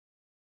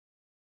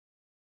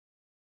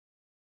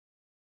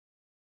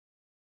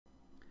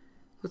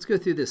Let's go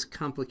through this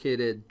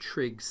complicated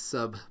trig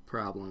sub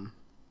problem.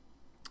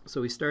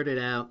 So we started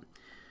out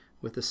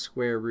with the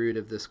square root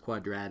of this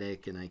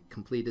quadratic, and I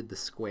completed the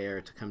square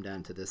to come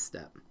down to this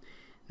step.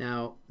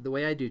 Now, the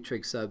way I do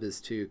trig sub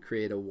is to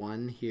create a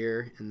 1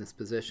 here in this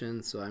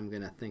position, so I'm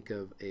going to think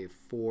of a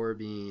 4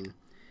 being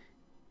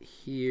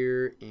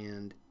here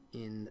and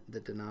in the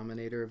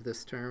denominator of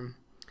this term.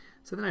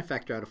 So then I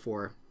factor out a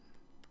 4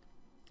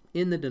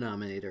 in the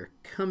denominator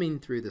coming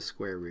through the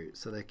square root.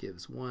 So that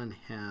gives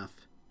 1/2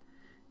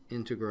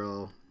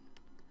 integral.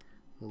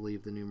 We'll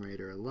leave the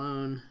numerator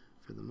alone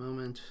for the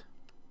moment.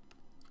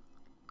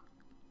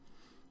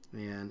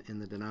 And in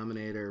the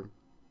denominator,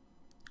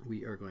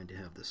 we are going to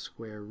have the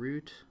square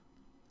root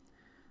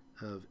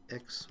of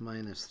x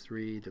minus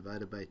 3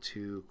 divided by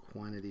 2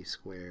 quantity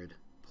squared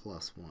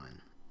plus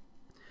 1.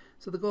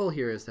 So the goal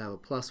here is to have a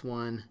plus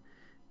 1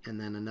 and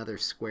then another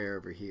square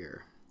over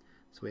here.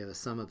 So we have a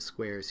sum of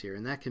squares here,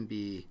 and that can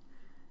be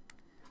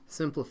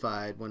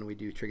simplified when we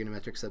do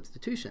trigonometric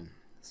substitution.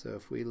 So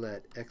if we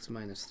let x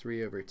minus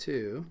 3 over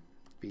 2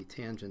 be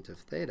tangent of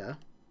theta,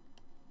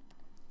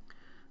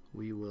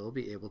 we will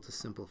be able to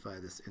simplify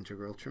this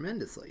integral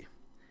tremendously.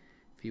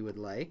 If you would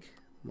like,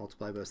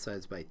 multiply both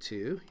sides by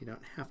 2. You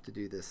don't have to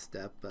do this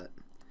step, but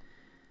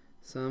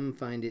some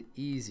find it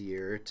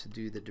easier to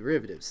do the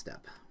derivative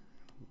step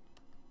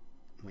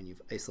when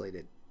you've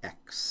isolated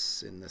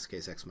x, in this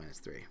case x minus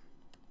 3.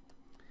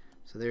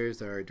 So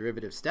there's our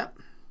derivative step.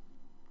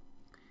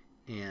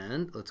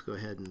 And let's go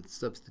ahead and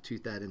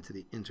substitute that into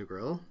the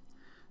integral.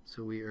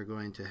 So we are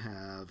going to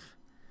have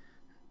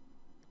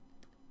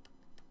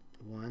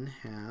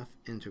 1/2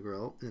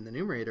 integral. In the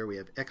numerator, we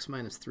have x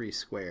minus 3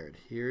 squared.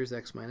 Here's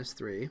x minus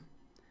 3. And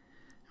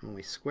when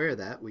we square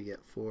that, we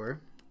get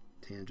 4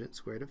 tangent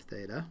squared of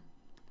theta.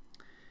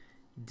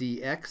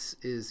 dx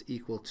is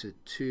equal to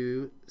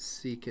 2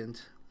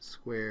 secant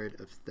squared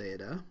of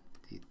theta,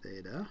 d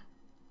theta.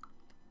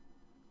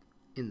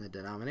 In the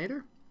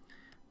denominator,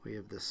 we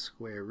have the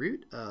square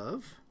root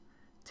of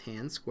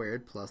tan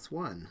squared plus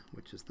 1,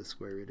 which is the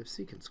square root of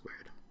secant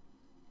squared.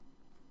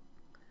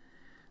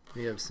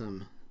 We have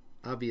some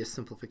obvious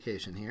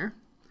simplification here.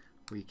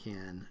 We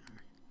can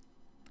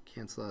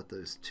cancel out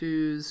those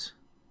 2's.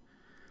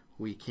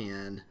 We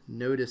can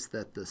notice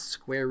that the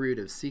square root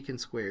of secant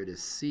squared is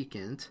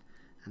secant,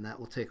 and that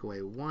will take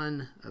away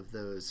one of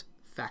those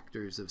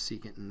factors of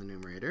secant in the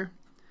numerator.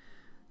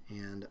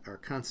 And our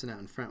constant out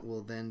in front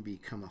will then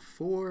become a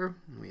 4.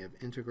 And we have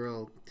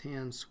integral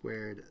tan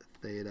squared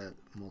theta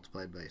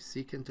multiplied by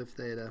secant of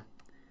theta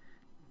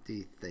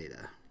d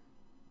theta.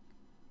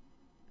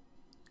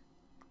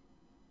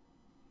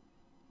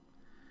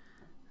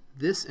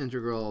 This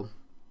integral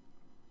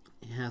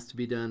has to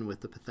be done with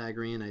the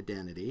Pythagorean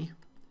identity.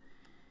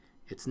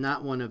 It's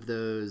not one of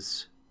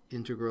those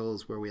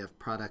integrals where we have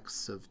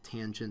products of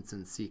tangents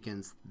and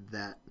secants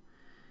that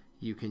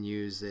you can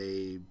use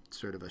a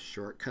sort of a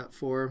shortcut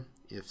for.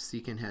 If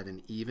secant had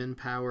an even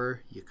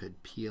power, you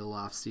could peel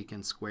off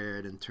secant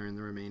squared and turn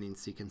the remaining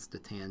secants to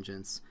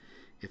tangents.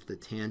 If the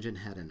tangent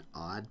had an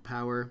odd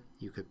power,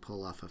 you could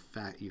pull off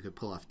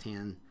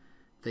tan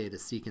theta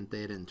secant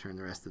theta and turn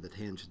the rest of the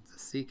tangents to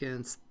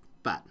secants.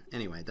 But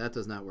anyway, that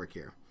does not work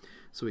here.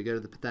 So we go to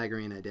the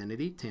Pythagorean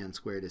identity. Tan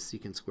squared is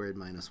secant squared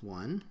minus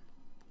 1.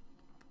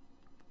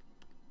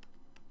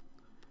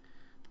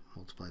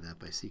 Multiply that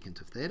by secant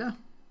of theta.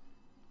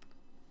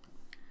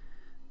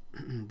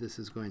 This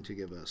is going to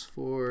give us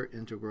 4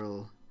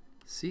 integral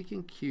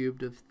secant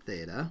cubed of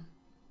theta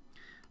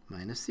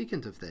minus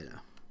secant of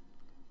theta.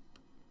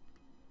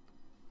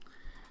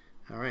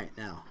 All right,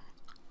 now,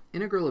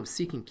 integral of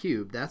secant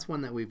cubed, that's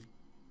one that we've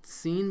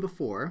seen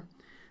before.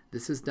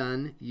 This is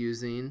done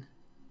using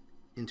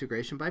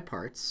integration by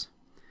parts.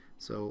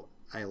 So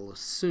I'll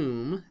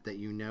assume that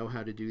you know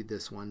how to do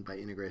this one by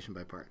integration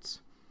by parts.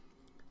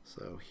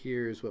 So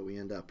here's what we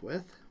end up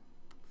with.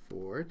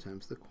 4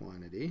 times the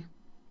quantity.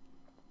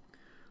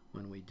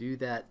 When we do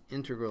that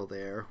integral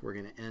there, we're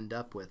going to end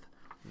up with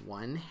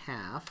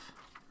 1/2.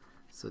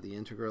 So the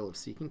integral of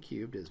secant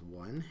cubed is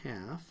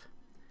 1/2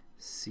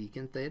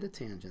 secant theta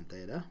tangent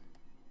theta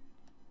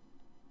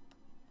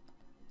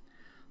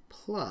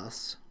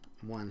plus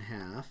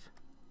 1/2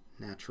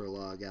 natural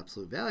log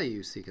absolute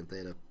value secant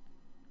theta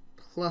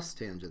plus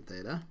tangent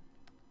theta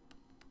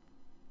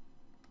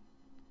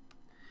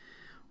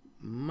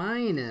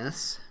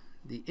minus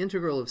the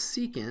integral of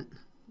secant,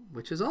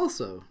 which is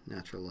also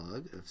natural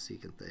log of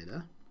secant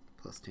theta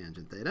plus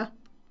tangent theta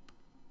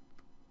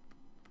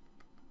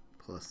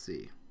plus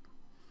c.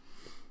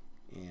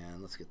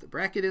 And let's get the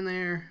bracket in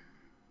there.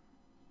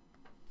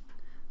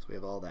 So we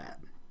have all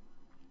that.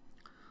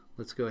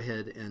 Let's go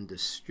ahead and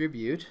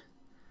distribute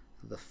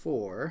the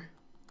 4.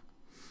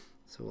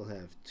 So we'll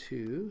have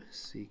 2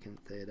 secant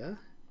theta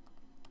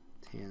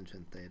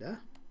tangent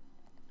theta.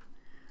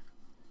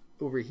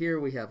 Over here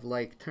we have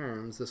like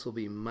terms. This will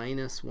be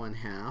minus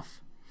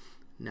 1/2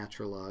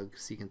 natural log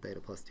secant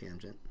theta plus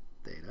tangent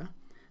theta.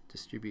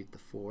 Distribute the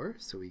 4,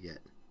 so we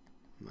get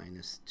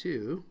minus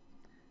 2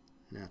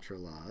 natural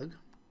log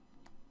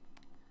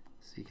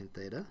secant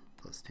theta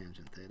plus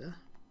tangent theta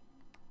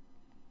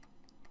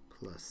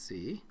plus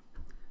c.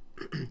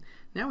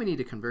 Now we need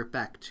to convert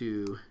back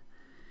to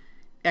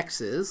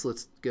x's.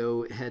 Let's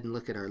go ahead and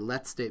look at our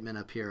let statement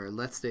up here. Our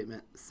let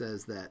statement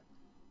says that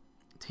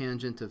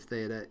tangent of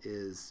theta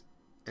is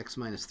x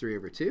minus 3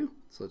 over 2.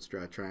 So let's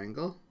draw a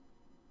triangle.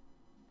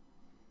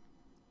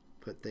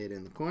 Put theta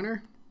in the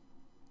corner.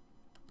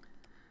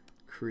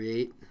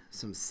 Create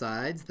some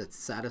sides that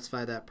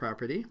satisfy that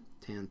property.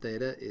 Tan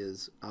theta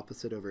is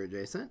opposite over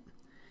adjacent.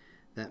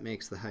 That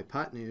makes the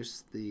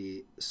hypotenuse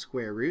the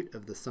square root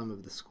of the sum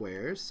of the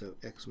squares. So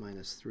x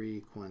minus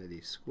 3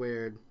 quantity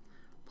squared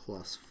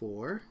plus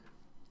 4.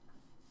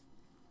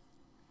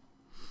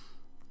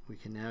 We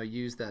can now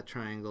use that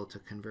triangle to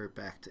convert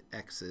back to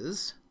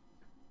x's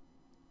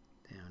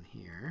down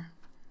here.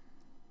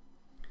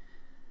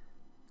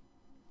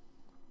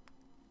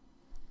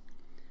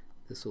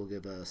 This will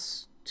give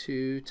us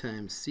 2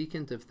 times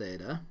secant of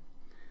theta.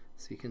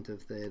 Secant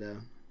of theta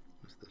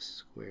is the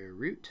square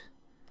root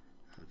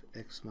of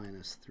x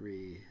minus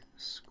 3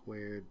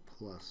 squared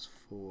plus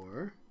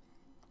 4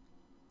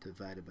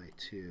 divided by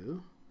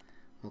 2,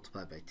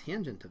 multiplied by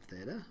tangent of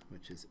theta,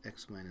 which is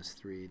x minus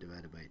 3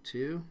 divided by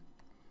 2,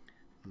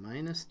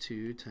 minus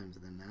 2 times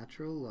the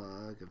natural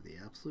log of the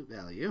absolute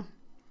value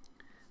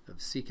of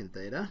secant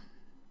theta,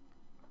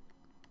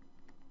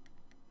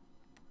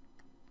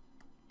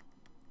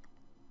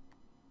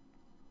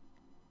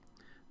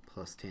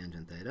 plus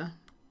tangent theta.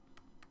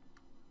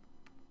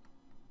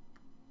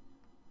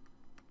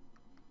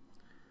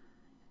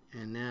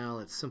 And now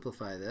let's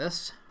simplify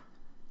this.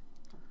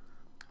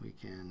 We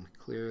can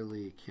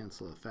clearly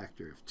cancel a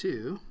factor of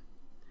 2,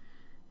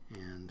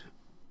 and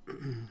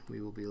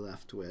we will be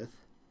left with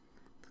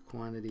the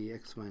quantity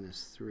x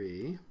minus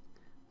 3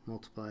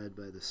 multiplied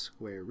by the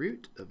square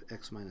root of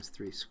x minus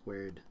 3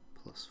 squared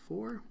plus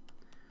 4,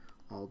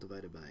 all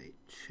divided by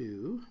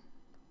 2,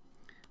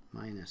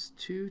 minus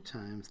 2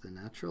 times the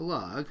natural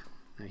log.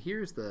 Now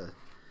here's the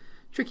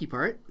tricky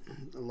part.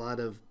 A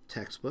lot of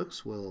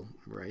textbooks will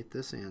write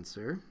this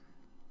answer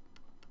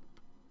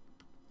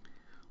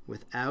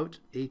without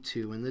a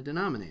 2 in the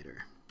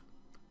denominator.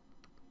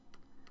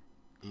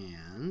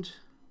 And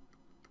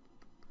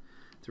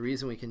the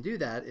reason we can do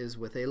that is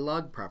with a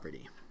log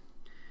property.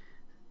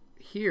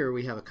 Here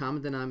we have a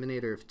common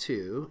denominator of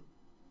 2,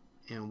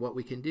 and what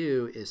we can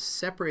do is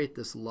separate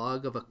this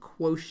log of a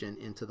quotient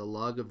into the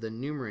log of the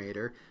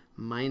numerator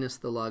minus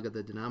the log of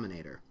the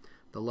denominator.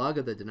 The log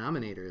of the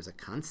denominator is a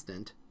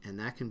constant, and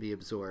that can be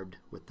absorbed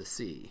with the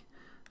c.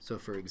 So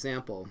for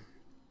example,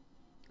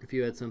 if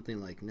you had something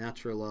like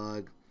natural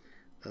log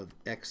of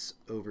x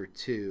over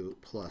 2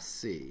 plus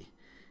c,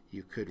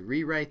 you could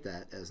rewrite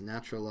that as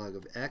natural log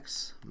of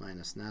x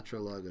minus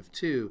natural log of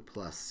 2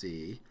 plus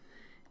c,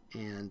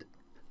 and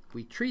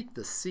we treat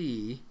the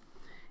c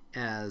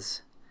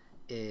as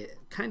a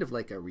kind of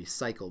like a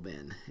recycle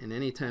bin, and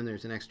anytime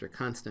there's an extra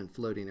constant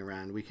floating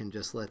around, we can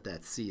just let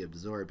that c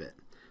absorb it.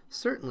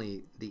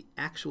 Certainly the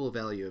actual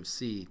value of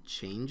c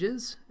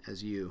changes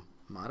as you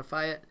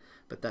modify it,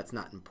 but that's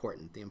not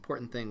important. The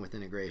important thing with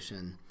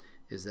integration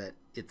is that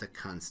it's a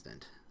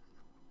constant.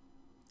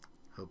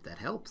 Hope that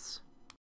helps.